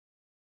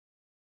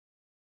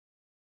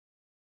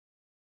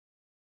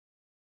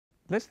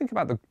Let's think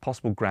about the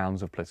possible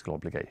grounds of political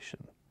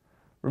obligation.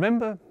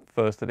 Remember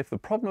first that if the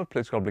problem of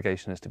political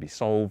obligation is to be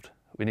solved,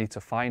 we need to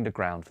find a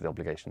ground for the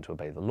obligation to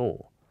obey the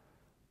law.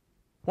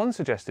 One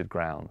suggested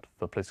ground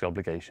for political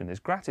obligation is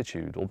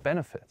gratitude or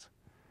benefit.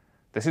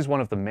 This is one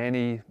of the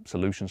many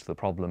solutions to the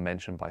problem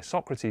mentioned by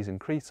Socrates in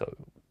Crito,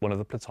 one of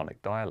the Platonic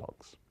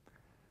dialogues.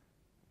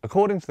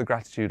 According to the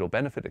gratitude or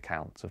benefit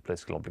account of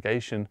political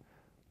obligation,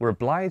 we're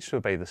obliged to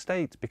obey the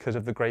state because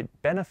of the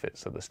great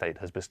benefits that the state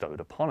has bestowed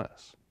upon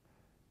us.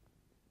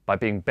 By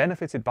being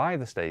benefited by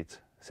the state,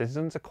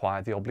 citizens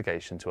acquire the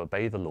obligation to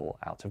obey the law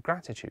out of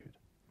gratitude.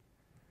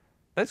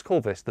 Let's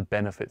call this the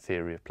benefit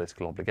theory of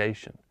political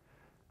obligation,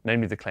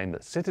 namely the claim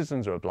that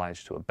citizens are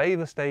obliged to obey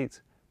the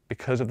state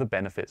because of the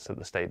benefits that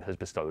the state has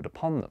bestowed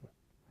upon them.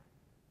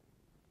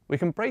 We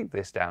can break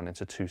this down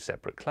into two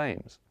separate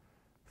claims.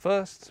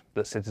 First,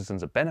 that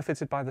citizens are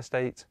benefited by the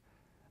state,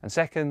 and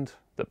second,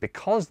 that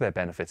because they're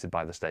benefited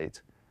by the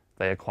state,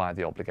 they acquire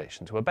the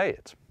obligation to obey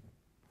it.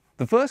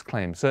 The first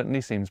claim certainly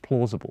seems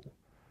plausible.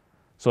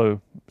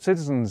 So,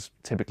 citizens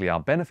typically are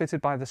benefited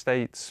by the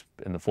state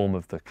in the form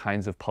of the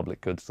kinds of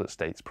public goods that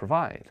states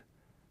provide.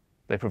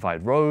 They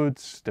provide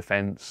roads,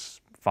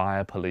 defense,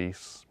 fire,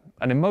 police,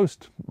 and in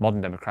most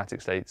modern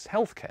democratic states,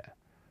 healthcare.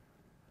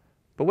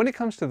 But when it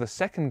comes to the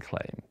second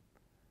claim,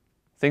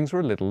 things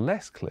are a little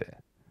less clear.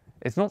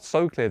 It's not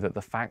so clear that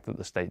the fact that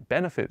the state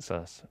benefits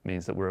us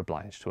means that we're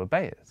obliged to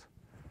obey it.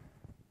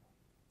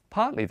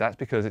 Partly that's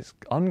because it's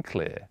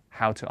unclear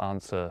how to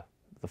answer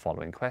the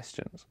following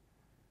questions.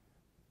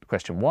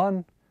 Question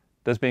 1,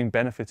 does being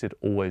benefited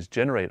always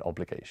generate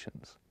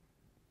obligations?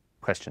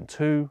 Question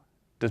 2,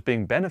 does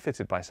being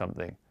benefited by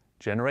something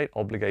generate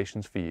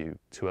obligations for you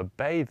to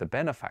obey the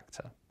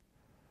benefactor?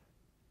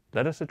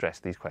 Let us address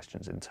these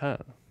questions in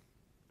turn.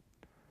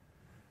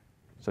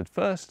 So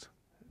first,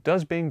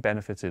 does being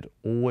benefited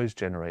always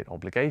generate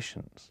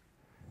obligations?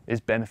 Is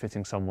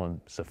benefiting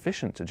someone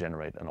sufficient to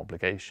generate an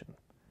obligation?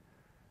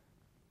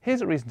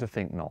 Here's a reason to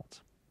think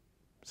not.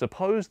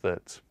 Suppose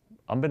that,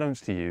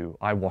 unbeknownst to you,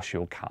 I wash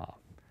your car,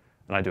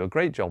 and I do a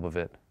great job of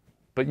it,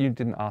 but you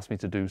didn't ask me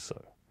to do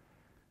so.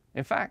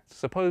 In fact,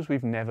 suppose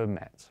we've never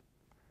met.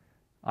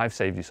 I've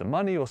saved you some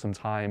money or some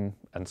time,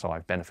 and so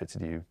I've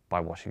benefited you by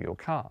washing your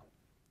car.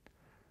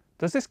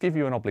 Does this give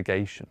you an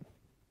obligation?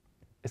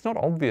 It's not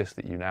obvious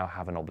that you now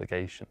have an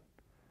obligation.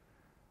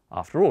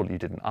 After all, you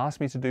didn't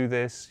ask me to do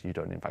this, you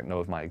don't in fact know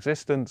of my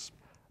existence,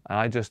 and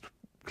I just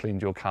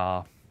cleaned your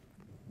car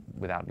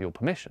without your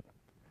permission.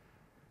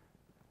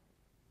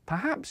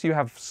 Perhaps you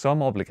have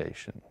some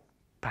obligation,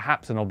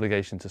 perhaps an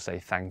obligation to say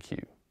thank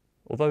you,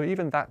 although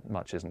even that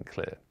much isn't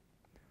clear.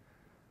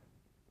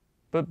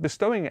 But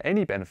bestowing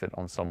any benefit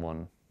on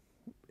someone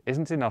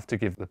isn't enough to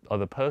give the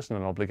other person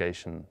an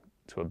obligation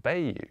to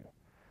obey you.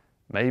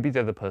 Maybe the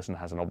other person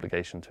has an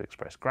obligation to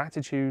express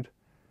gratitude,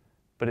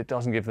 but it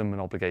doesn't give them an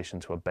obligation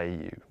to obey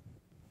you.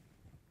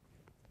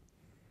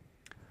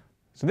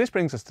 So this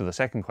brings us to the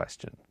second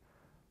question.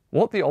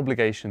 What the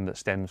obligation that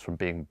stems from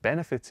being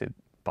benefited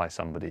by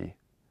somebody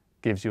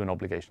gives you an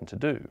obligation to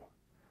do?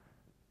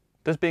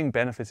 Does being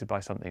benefited by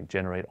something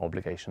generate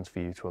obligations for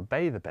you to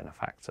obey the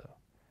benefactor?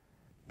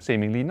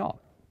 Seemingly not.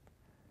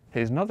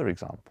 Here's another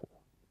example.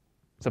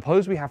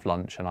 Suppose we have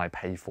lunch and I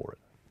pay for it.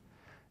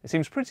 It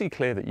seems pretty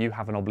clear that you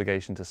have an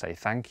obligation to say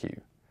thank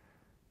you.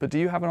 But do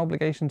you have an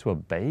obligation to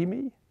obey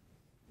me?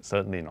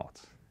 Certainly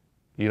not.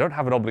 You don't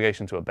have an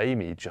obligation to obey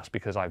me just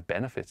because I've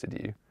benefited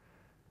you.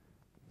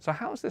 So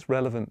how is this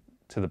relevant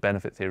to the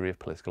benefit theory of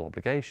political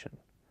obligation?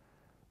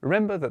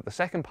 Remember that the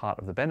second part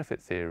of the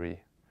benefit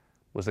theory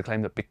was the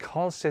claim that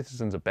because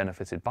citizens are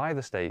benefited by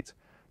the state,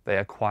 they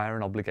acquire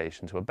an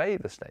obligation to obey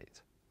the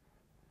state.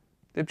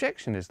 The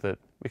objection is that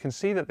we can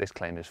see that this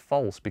claim is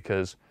false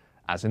because,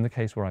 as in the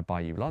case where I buy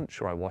you lunch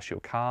or I wash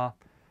your car,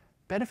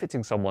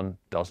 benefiting someone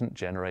doesn't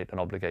generate an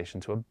obligation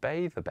to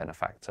obey the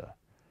benefactor.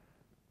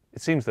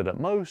 It seems that at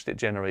most it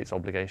generates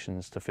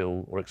obligations to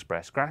feel or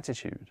express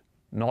gratitude,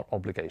 not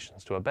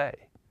obligations to obey.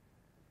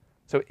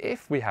 So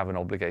if we have an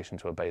obligation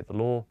to obey the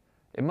law,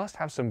 it must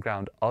have some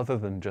ground other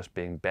than just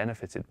being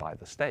benefited by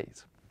the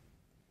state.